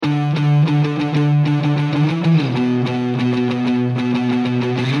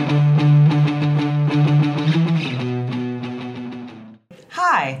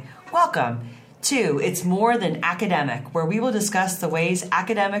to It's More Than Academic, where we will discuss the ways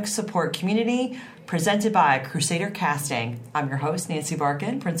academics support community, presented by Crusader Casting. I'm your host, Nancy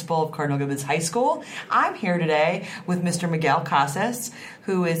Barkin, principal of Cardinal Gibbons High School. I'm here today with Mr. Miguel Casas,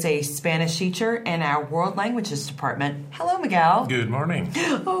 who is a Spanish teacher in our World Languages Department. Hello, Miguel. Good morning.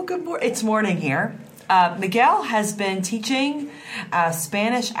 Oh, good morning. It's morning here. Miguel has been teaching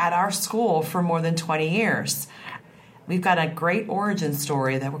Spanish at our school for more than 20 years. We've got a great origin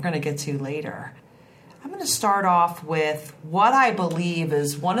story that we're going to get to later. I'm going to start off with what I believe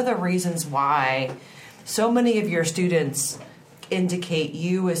is one of the reasons why so many of your students indicate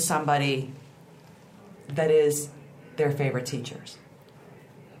you as somebody that is their favorite teachers.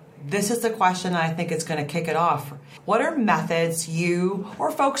 This is the question I think is going to kick it off. What are methods you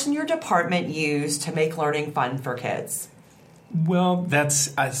or folks in your department use to make learning fun for kids? Well,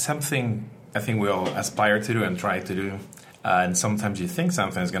 that's something I think we all aspire to do and try to do. And sometimes you think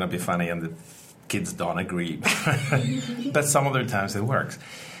something is going to be funny and the kids don't agree. But some other times it works.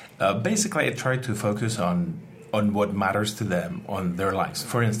 Basically, I try to focus on what matters to them, on their lives.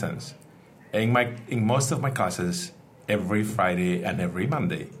 For instance, in most of my classes, every Friday and every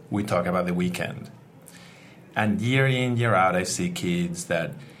Monday, we talk about the weekend. And year in, year out, I see kids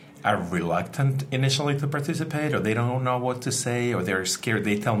that are reluctant initially to participate, or they don't know what to say, or they're scared.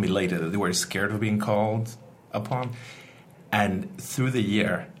 They tell me later that they were scared of being called upon. And through the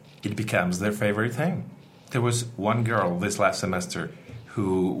year, it becomes their favorite thing. There was one girl this last semester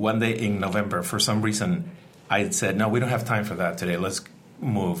who one day in November, for some reason, I said, no, we don't have time for that today. Let's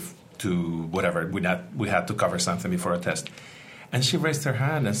move to whatever. We had to cover something before a test. And she raised her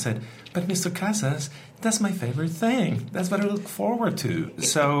hand and said, but Mr. Casas, that's my favorite thing. That's what I look forward to.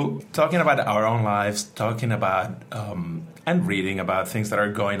 So talking about our own lives, talking about and reading about things that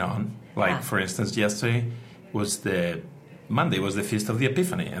are going on. Like, for instance, yesterday was Monday was the Feast of the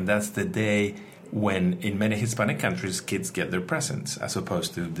Epiphany. And that's the day when in many Hispanic countries, kids get their presents, as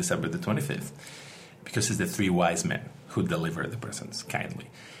opposed to December the 25th. Because it's the three wise men who deliver the presents kindly.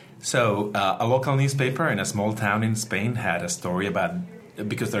 So a local newspaper in a small town in Spain had a story about,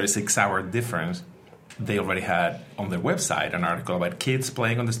 because there is a 6-hour difference, they already had on their website an article about kids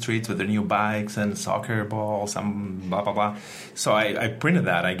playing on the streets with their new bikes and soccer balls and blah, blah, blah. So I printed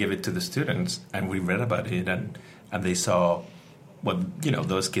that, I gave it to the students, and we read about it, and they saw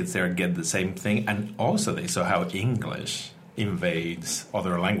those kids there get the same thing, and also they saw how English invades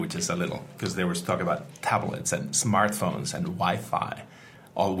other languages a little, because there was talk about tablets and smartphones and Wi-Fi,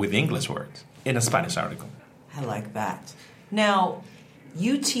 all with English words, in a Spanish article. I like that. Now,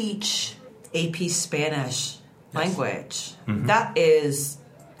 you teach AP Spanish language. Mm-hmm.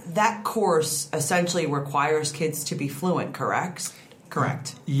 That course essentially requires kids to be fluent, correct?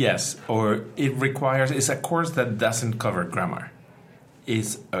 Correct. Yes, or it's a course that doesn't cover grammar.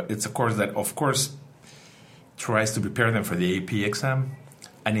 It's a course that, of course, tries to prepare them for the AP exam.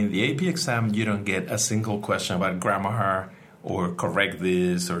 And in the AP exam, you don't get a single question about grammar or correct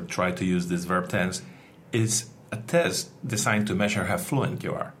this, or try to use this verb tense. Is a test designed to measure how fluent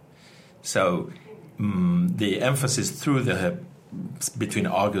you are. So the emphasis between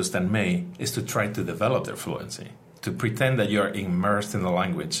August and May is to try to develop their fluency, to pretend that you're immersed in the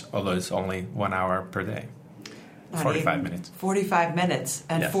language, although it's only 1 hour per day, 45 minutes. 45 minutes,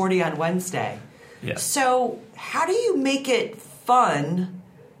 and yes. 40 on Wednesday. Yes. So how do you make it fun,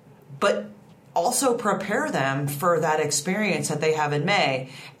 but also prepare them for that experience that they have in May?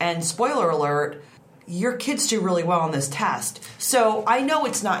 And spoiler alert, your kids do really well on this test. So I know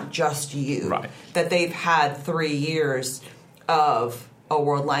it's not just you, right, that they've had 3 years of a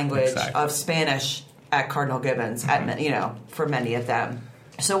world language, exactly, of Spanish at Cardinal Gibbons, mm-hmm, for many of them.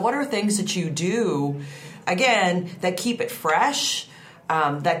 So what are things that you do, again, that keep it fresh,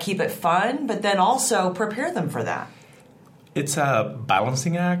 that keep it fun, but then also prepare them for that? It's a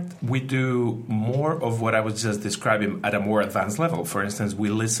balancing act. We do more of what I was just describing at a more advanced level. For instance, we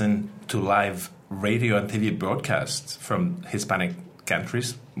listen to live radio and TV broadcasts from Hispanic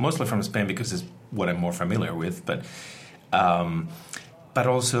countries, mostly from Spain because it's what I'm more familiar with. But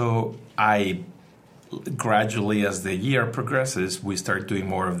also, I gradually, as the year progresses, we start doing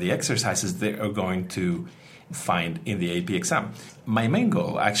more of the exercises they are going to find in the AP exam. My main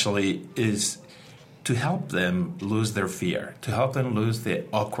goal, actually, is to help them lose their fear, to help them lose the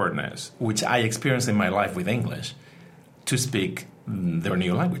awkwardness, which I experienced in my life with English, to speak their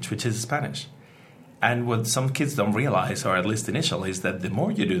new language, which is Spanish. And what some kids don't realize, or at least initially, is that the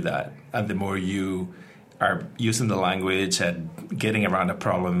more you do that, and the more you are using the language and getting around a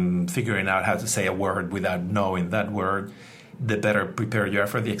problem, figuring out how to say a word without knowing that word, the better prepared you are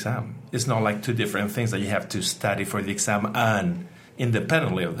for the exam. It's not like two different things that you have to study for the exam and,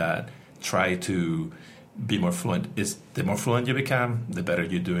 independently of that, try to be more fluent. Is the more fluent you become, the better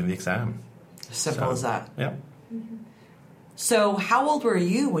you do in the exam. Simple as that. Yeah. So how old were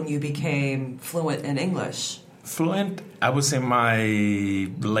you when you became fluent in English? Fluent, I was in my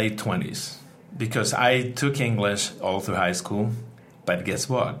late 20s because I took English all through high school. But guess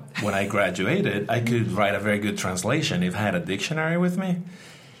what? When I graduated, I could write a very good translation if I had a dictionary with me.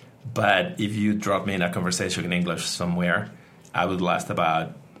 But if you drop me in a conversation in English somewhere, I would last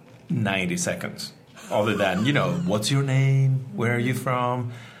about 90 seconds. Other than, what's your name? Where are you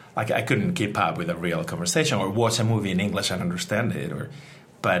from? Like, I couldn't keep up with a real conversation or watch a movie in English and understand it.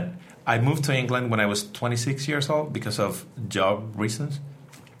 But I moved to England when I was 26 years old because of job reasons.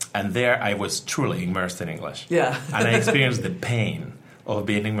 And there I was truly immersed in English. Yeah. And I experienced the pain of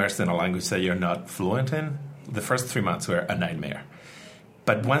being immersed in a language that you're not fluent in. The first 3 months were a nightmare.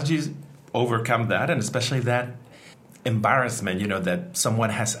 But once you overcome that, and especially that embarrassment, that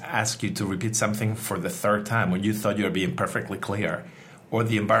someone has asked you to repeat something for the third time when you thought you were being perfectly clear, or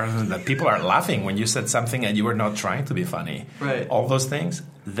the embarrassment that people are laughing when you said something and you were not trying to be funny. Right. All those things.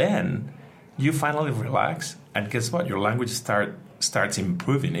 Then you finally relax, and guess what? Your language starts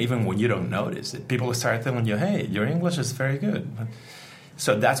improving even when you don't notice it. People start telling you, hey, your English is very good.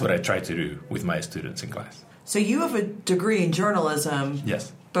 So that's what I try to do with my students in class. So you have a degree in journalism.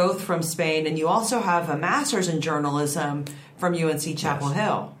 Yes. Both from Spain, and you also have a master's in journalism from UNC Chapel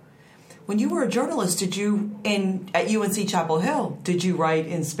Hill. When you were a journalist, at UNC Chapel Hill, did you write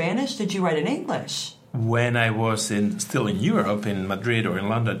in Spanish? Did you write in English? When I was still in Europe, in Madrid or in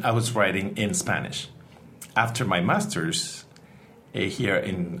London, I was writing in Spanish. After my master's here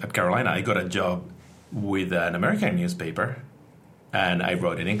at Carolina, I got a job with an American newspaper, and I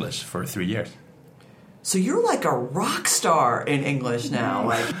wrote in English for 3 years. So you're like a rock star in English now.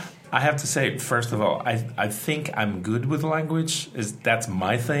 I have to say, first of all, I think I'm good with language. That's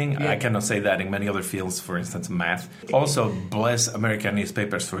my thing. Yeah. I cannot say that in many other fields, for instance, math. Also, bless American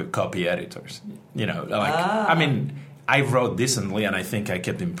newspapers for copy editors. I mean, I wrote decently, and I think I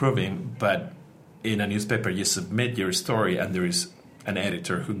kept improving. But in a newspaper, you submit your story, and there is an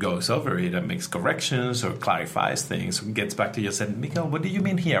editor who goes over it and makes corrections or clarifies things, or gets back to you and said, Miguel, what do you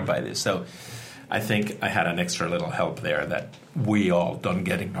mean here by this? So I think I had an extra little help there that we all don't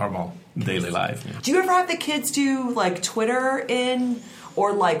get in normal daily life. Yeah. Do you ever have the kids do like Twitter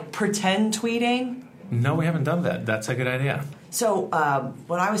or like pretend tweeting? No, we haven't done that. That's a good idea. So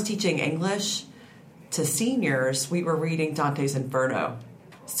when I was teaching English to seniors, we were reading Dante's Inferno.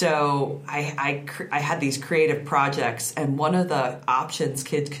 So I had these creative projects, and one of the options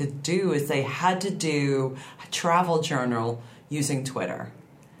kids could do is they had to do a travel journal using Twitter.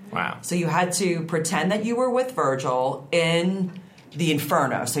 Wow. So you had to pretend that you were with Virgil in the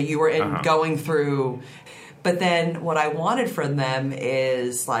Inferno. So you were going through. But then what I wanted from them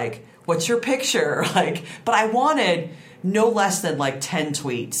is like, what's your picture? But I wanted no less than 10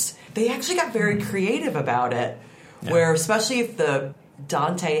 tweets. They actually got very creative about it, where especially if the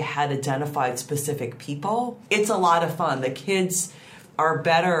Dante had identified specific people, it's a lot of fun. The kids are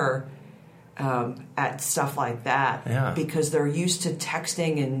better at stuff like that because they're used to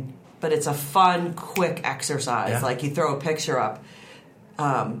texting, but it's a fun, quick exercise. Yeah. Like you throw a picture up,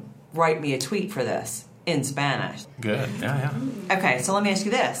 write me a tweet for this in Spanish. Good. Yeah. Okay, so let me ask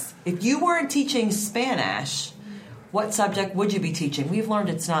you this. If you weren't teaching Spanish, what subject would you be teaching? We've learned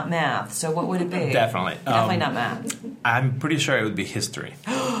it's not math, so what would it be? Definitely. Definitely not math. I'm pretty sure it would be history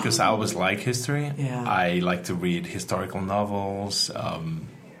because I always like history. Yeah. I like to read historical novels,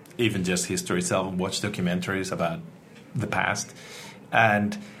 even just history itself, watch documentaries about the past.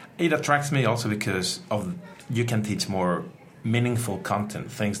 And it attracts me also because you can teach more meaningful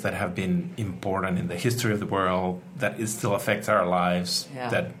content, things that have been important in the history of the world, that it still affects our lives.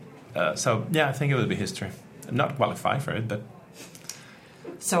 Yeah. I think it would be history. I'm not qualified for it, but...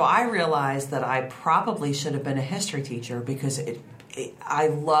 So I realized that I probably should have been a history teacher because I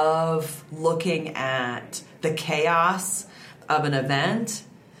love looking at the chaos of an event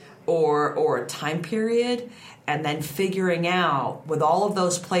or a time period and then figuring out, with all of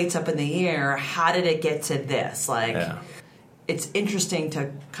those plates up in the air, how did it get to this? It's interesting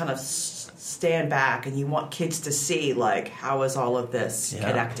to kind of stand back, and you want kids to see, how is all of this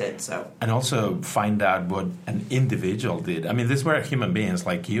connected. And also find out what an individual did. I mean, these were human beings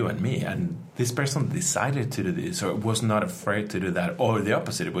like you and me, and this person decided to do this, or was not afraid to do that, or the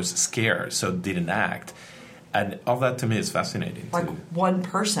opposite, it was scared, so didn't act. And all that to me is fascinating. One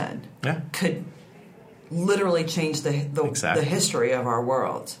person could literally change the history of our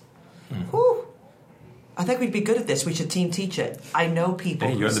world. Mm-hmm. Whew. I think we'd be good at this. We should team teach it. I know people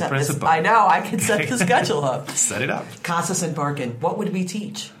who you're the principal. I know. I can set the schedule up. Set it up. Casas and Barkin. What would we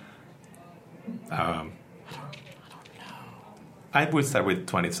teach? I would start with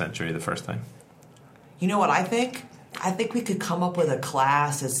 20th century the first time. You know what I think? I think we could come up with a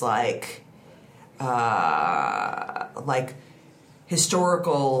class that's like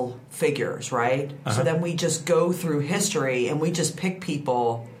historical figures, right? So then we just go through history and we just pick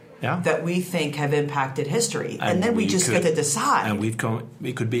people that we think have impacted history, and then we just get to decide. And we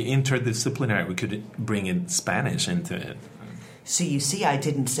could be interdisciplinary. We could bring in Spanish into it. So you see, I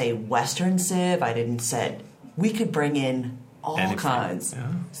didn't say Western Civ. I didn't say we could bring in all kinds.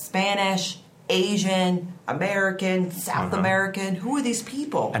 Yeah. Spanish, Asian, American, South American. Who are these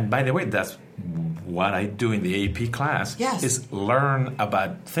people? And by the way, that's what I do in the AP class. Yes. Is learn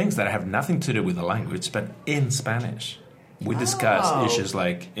about things that have nothing to do with the language, but in Spanish. We discuss issues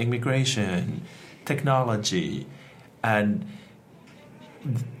like immigration, technology, and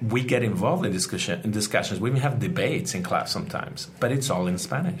we get involved in discussions. We have debates in class sometimes, but it's all in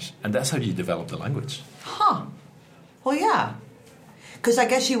Spanish. And that's how you develop the language. Huh. Well, yeah. Because I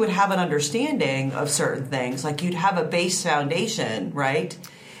guess you would have an understanding of certain things. Like you'd have a base foundation, right?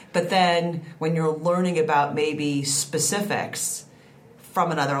 But then when you're learning about maybe specifics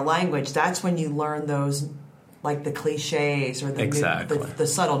from another language, that's when you learn those, like the cliches or the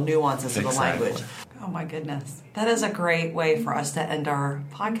subtle nuances of the language. Oh, my goodness. That is a great way for us to end our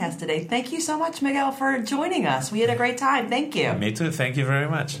podcast today. Thank you so much, Miguel, for joining us. We had a great time. Thank you. Me too. Thank you very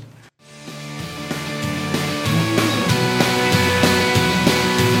much.